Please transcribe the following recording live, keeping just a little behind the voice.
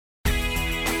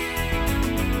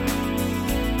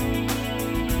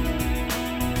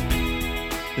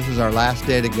This is our last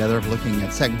day together of looking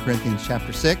at 2 Corinthians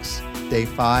chapter 6, day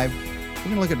 5. We're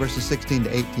going to look at verses 16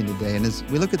 to 18 today. And as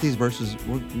we look at these verses,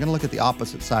 we're going to look at the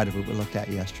opposite side of what we looked at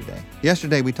yesterday.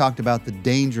 Yesterday, we talked about the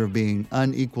danger of being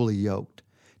unequally yoked.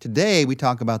 Today, we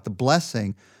talk about the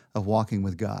blessing of walking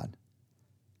with God.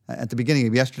 At the beginning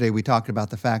of yesterday, we talked about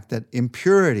the fact that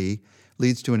impurity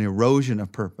leads to an erosion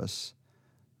of purpose.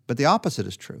 But the opposite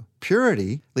is true.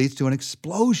 Purity leads to an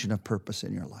explosion of purpose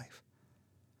in your life.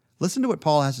 Listen to what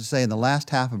Paul has to say in the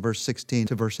last half of verse 16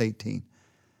 to verse 18.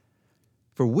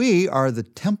 For we are the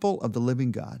temple of the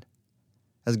living God.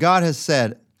 As God has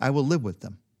said, I will live with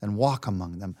them and walk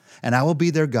among them, and I will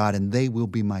be their God, and they will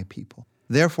be my people.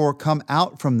 Therefore, come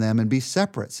out from them and be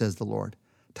separate, says the Lord.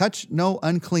 Touch no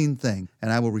unclean thing,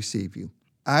 and I will receive you.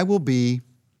 I will be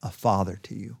a father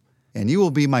to you, and you will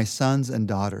be my sons and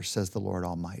daughters, says the Lord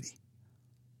Almighty.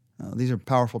 Now, these are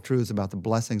powerful truths about the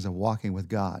blessings of walking with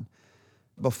God.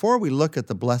 Before we look at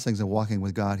the blessings of walking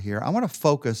with God here, I want to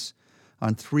focus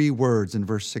on three words in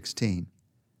verse 16.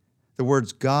 The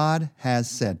words God has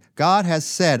said. God has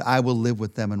said, I will live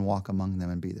with them and walk among them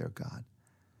and be their God.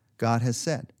 God has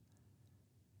said.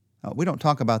 We don't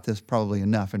talk about this probably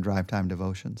enough in drive time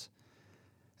devotions.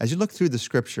 As you look through the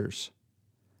scriptures,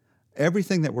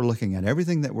 everything that we're looking at,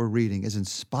 everything that we're reading is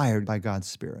inspired by God's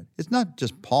Spirit. It's not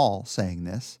just Paul saying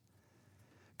this.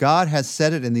 God has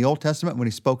said it in the Old Testament when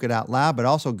he spoke it out loud, but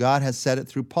also God has said it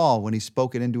through Paul when he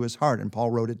spoke it into his heart and Paul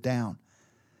wrote it down.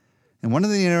 And one of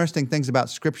the interesting things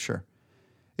about Scripture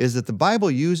is that the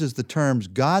Bible uses the terms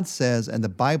God says and the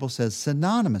Bible says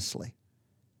synonymously.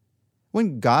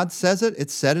 When God says it,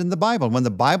 it's said in the Bible. When the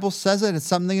Bible says it, it's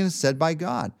something that is said by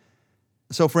God.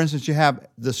 So, for instance, you have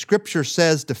the Scripture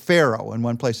says to Pharaoh in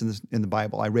one place in the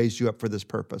Bible, I raised you up for this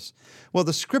purpose. Well,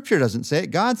 the Scripture doesn't say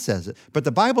it, God says it. But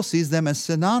the Bible sees them as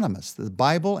synonymous, the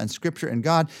Bible and Scripture and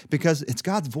God, because it's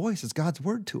God's voice, it's God's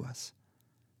word to us.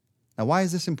 Now, why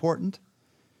is this important?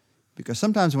 Because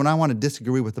sometimes when I want to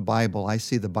disagree with the Bible, I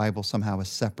see the Bible somehow as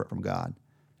separate from God.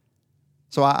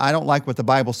 So I don't like what the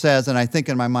Bible says, and I think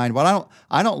in my mind, well,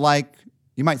 I don't like,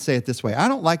 you might say it this way, I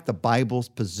don't like the Bible's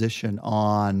position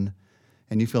on,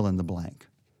 and you fill in the blank.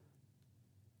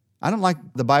 I don't like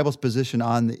the Bible's position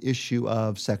on the issue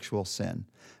of sexual sin.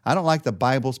 I don't like the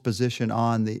Bible's position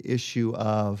on the issue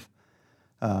of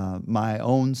my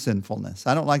own sinfulness.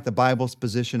 I don't like the Bible's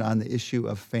position on the issue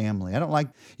of family. I don't like,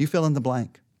 you fill in the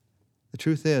blank. The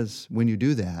truth is, when you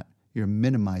do that, you're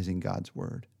minimizing God's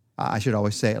word. I should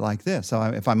always say it like this. So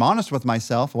if I'm honest with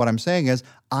myself, what I'm saying is,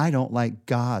 I don't like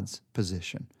God's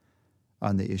position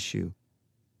on the issue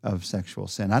of sexual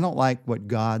sin. I don't like what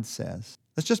God says.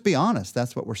 Let's just be honest.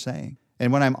 That's what we're saying.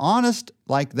 And when I'm honest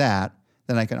like that,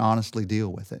 then I can honestly deal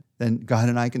with it. Then God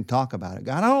and I can talk about it.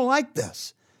 God, I don't like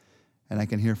this. And I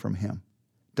can hear from him.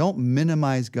 Don't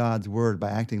minimize God's word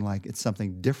by acting like it's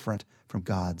something different from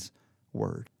God's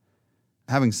word.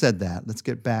 Having said that, let's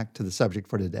get back to the subject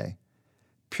for today.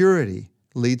 Purity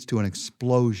leads to an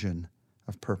explosion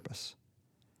of purpose.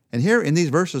 And here in these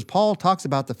verses, Paul talks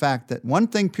about the fact that one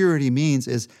thing purity means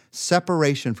is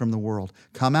separation from the world.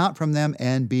 Come out from them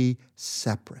and be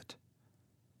separate.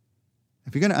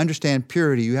 If you're going to understand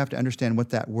purity, you have to understand what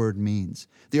that word means.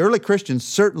 The early Christians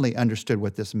certainly understood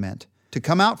what this meant. To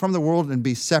come out from the world and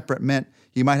be separate meant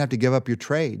you might have to give up your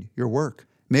trade, your work.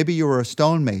 Maybe you were a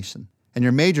stonemason, and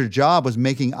your major job was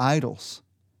making idols.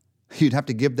 You'd have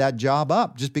to give that job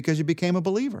up just because you became a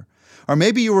believer. Or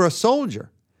maybe you were a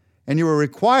soldier, and you were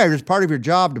required as part of your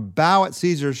job to bow at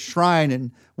Caesar's shrine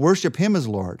and worship him as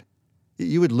Lord.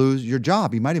 You would lose your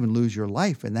job. You might even lose your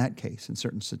life in that case in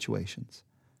certain situations.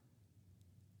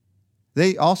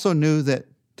 They also knew that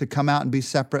to come out and be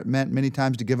separate meant many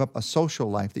times to give up a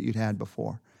social life that you'd had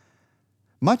before.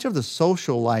 Much of the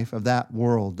social life of that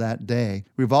world that day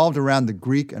revolved around the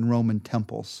Greek and Roman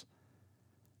temples.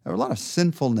 There was a lot of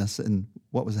sinfulness in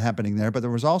what was happening there, but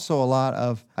there was also a lot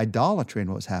of idolatry in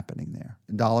what was happening there.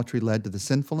 Idolatry led to the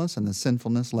sinfulness, and the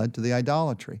sinfulness led to the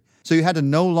idolatry. So you had to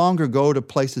no longer go to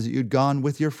places that you'd gone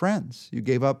with your friends. You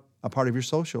gave up a part of your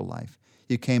social life.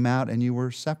 You came out and you were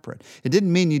separate. It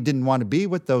didn't mean you didn't want to be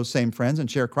with those same friends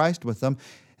and share Christ with them.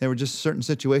 There were just certain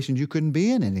situations you couldn't be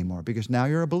in anymore because now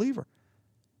you're a believer.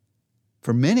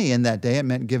 For many in that day, it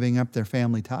meant giving up their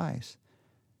family ties.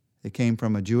 They came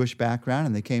from a Jewish background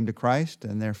and they came to Christ,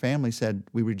 and their family said,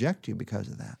 we reject you because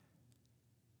of that.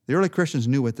 The early Christians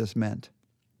knew what this meant.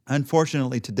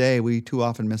 Unfortunately, today, we too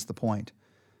often miss the point.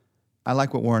 I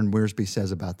like what Warren Wiersbe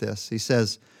says about this. He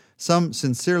says, some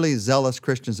sincerely zealous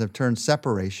Christians have turned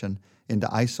separation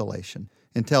into isolation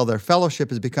until their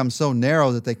fellowship has become so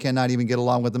narrow that they cannot even get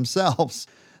along with themselves.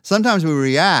 Sometimes we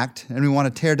react and we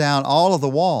want to tear down all of the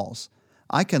walls.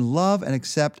 I can love and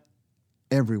accept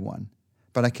everyone,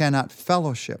 but I cannot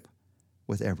fellowship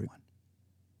with everyone.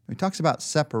 He talks about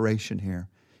separation here.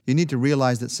 You need to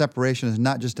realize that separation is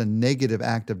not just a negative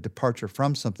act of departure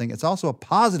from something. It's also a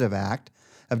positive act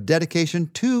of dedication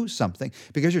to something.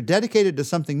 Because you're dedicated to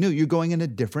something new, you're going in a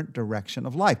different direction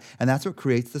of life. And that's what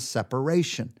creates the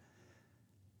separation.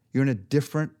 You're in a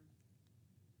different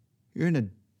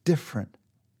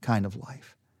kind of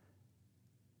life.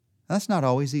 That's not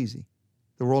always easy.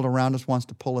 The world around us wants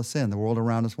to pull us in. The world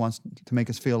around us wants to make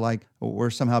us feel like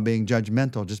we're somehow being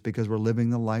judgmental just because we're living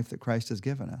the life that Christ has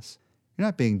given us. You're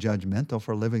not being judgmental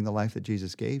for living the life that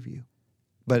Jesus gave you.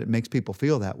 But it makes people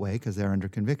feel that way because they're under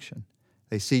conviction.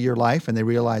 They see your life and they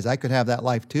realize, I could have that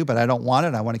life too, but I don't want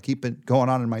it. I want to keep it going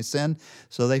on in my sin.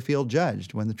 So they feel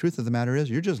judged, when the truth of the matter is,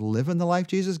 you're just living the life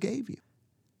Jesus gave you.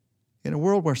 In a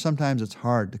world where sometimes it's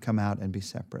hard to come out and be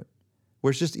separate,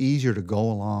 where it's just easier to go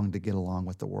along to get along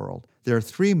with the world, there are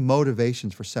 3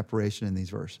 motivations for separation in these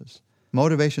verses.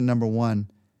 Motivation number 1,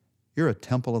 you're a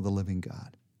temple of the living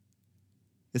God.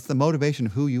 It's the motivation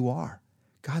of who you are.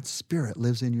 God's Spirit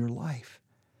lives in your life.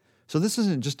 So this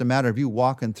isn't just a matter of you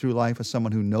walking through life as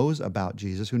someone who knows about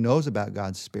Jesus, who knows about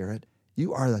God's Spirit.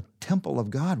 You are the temple of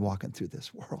God walking through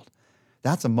this world.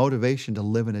 That's a motivation to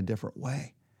live in a different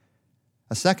way.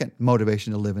 A second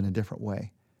motivation to live in a different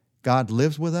way. God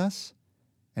lives with us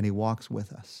and He walks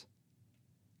with us.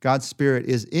 God's Spirit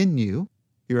is in you.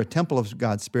 You're a temple of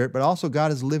God's Spirit, but also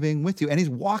God is living with you and He's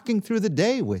walking through the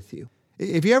day with you.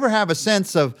 If you ever have a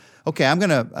sense of, okay, I'm going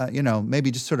to,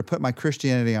 maybe just sort of put my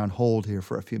Christianity on hold here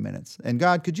for a few minutes. And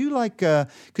God, could you go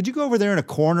over there in a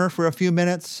corner for a few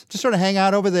minutes? Just sort of hang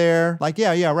out over there. Like,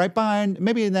 yeah, right behind,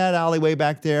 maybe in that alleyway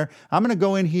back there. I'm going to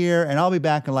go in here and I'll be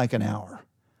back in like an hour.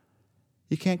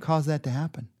 You can't cause that to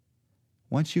happen.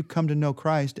 Once you come to know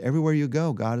Christ, everywhere you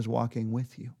go, God is walking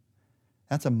with you.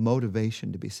 That's a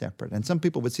motivation to be separate. And some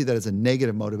people would see that as a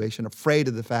negative motivation, afraid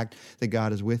of the fact that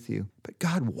God is with you. But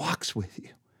God walks with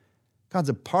you. God's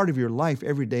a part of your life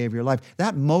every day of your life.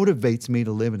 That motivates me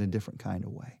to live in a different kind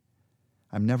of way.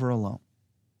 I'm never alone.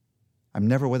 I'm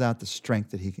never without the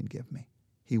strength that He can give me.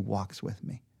 He walks with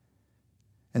me.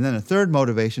 And then a third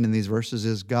motivation in these verses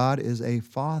is God is a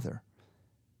father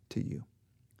to you.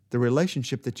 The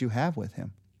relationship that you have with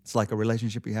Him, it's like a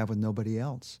relationship you have with nobody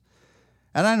else.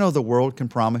 And I know the world can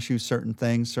promise you certain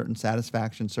things, certain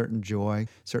satisfaction, certain joy,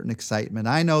 certain excitement.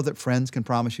 I know that friends can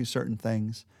promise you certain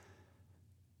things.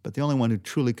 But the only one who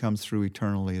truly comes through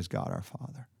eternally is God our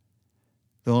Father.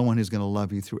 The only one who's going to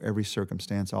love you through every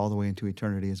circumstance all the way into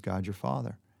eternity is God your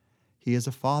Father. He is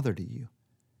a father to you.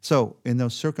 So in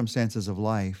those circumstances of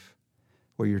life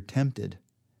where you're tempted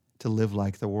to live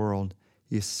like the world,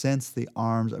 you sense the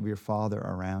arms of your Father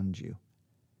around you.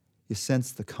 You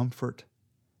sense the comfort.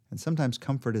 And sometimes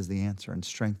comfort is the answer and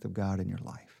strength of God in your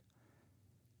life.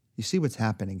 You see what's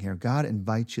happening here. God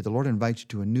invites you, the Lord invites you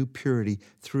to a new purity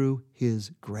through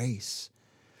His grace.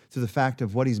 Through the fact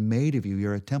of what He's made of you.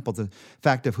 You're a temple. The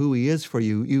fact of who He is for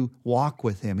you. You walk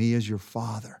with Him. He is your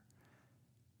Father.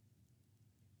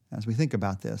 As we think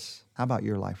about this, how about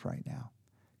your life right now?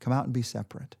 Come out and be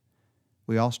separate.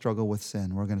 We all struggle with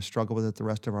sin. We're going to struggle with it the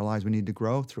rest of our lives. We need to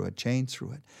grow through it, change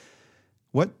through it.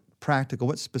 What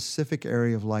specific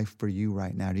area of life for you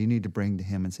right now do you need to bring to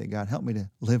Him and say, God, help me to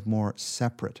live more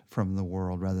separate from the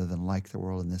world rather than like the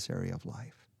world in this area of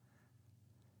life?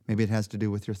 Maybe it has to do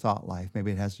with your thought life.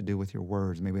 Maybe it has to do with your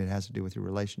words. Maybe it has to do with your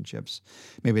relationships.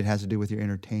 Maybe it has to do with your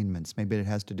entertainments. Maybe it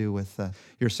has to do with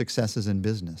your successes in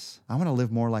business. I want to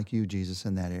live more like you, Jesus,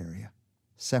 in that area,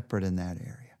 separate in that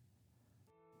area.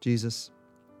 Jesus,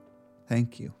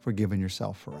 thank you for giving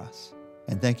yourself for us.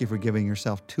 And thank you for giving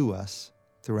yourself to us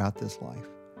throughout this life.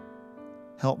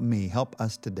 Help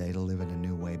us today to live in a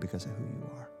new way because of who you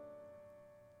are.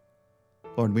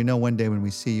 Lord, we know one day when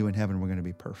we see you in heaven, we're going to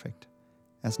be perfect.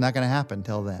 That's not going to happen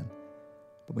until then.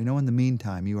 But we know in the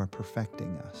meantime, you are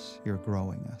perfecting us. You're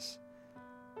growing us.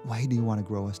 Why do you want to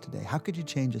grow us today? How could you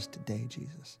change us today,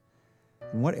 Jesus?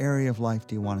 In what area of life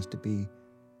do you want us to be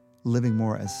living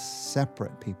more as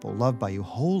separate people, loved by you,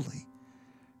 holy,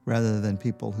 rather than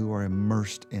people who are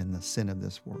immersed in the sin of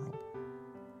this world?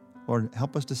 Lord,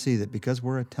 help us to see that because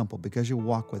we're a temple, because you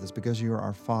walk with us, because you're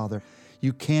our Father,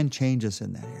 you can change us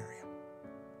in that area.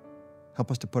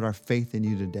 Help us to put our faith in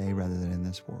you today rather than in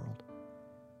this world.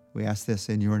 We ask this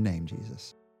in your name,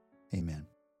 Jesus. Amen.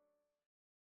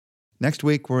 Next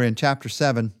week, we're in chapter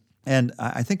 7, and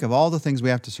I think of all the things we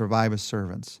have to survive as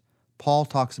servants, Paul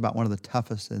talks about one of the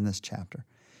toughest in this chapter.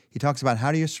 He talks about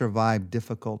how do you survive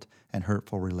difficult and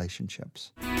hurtful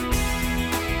relationships.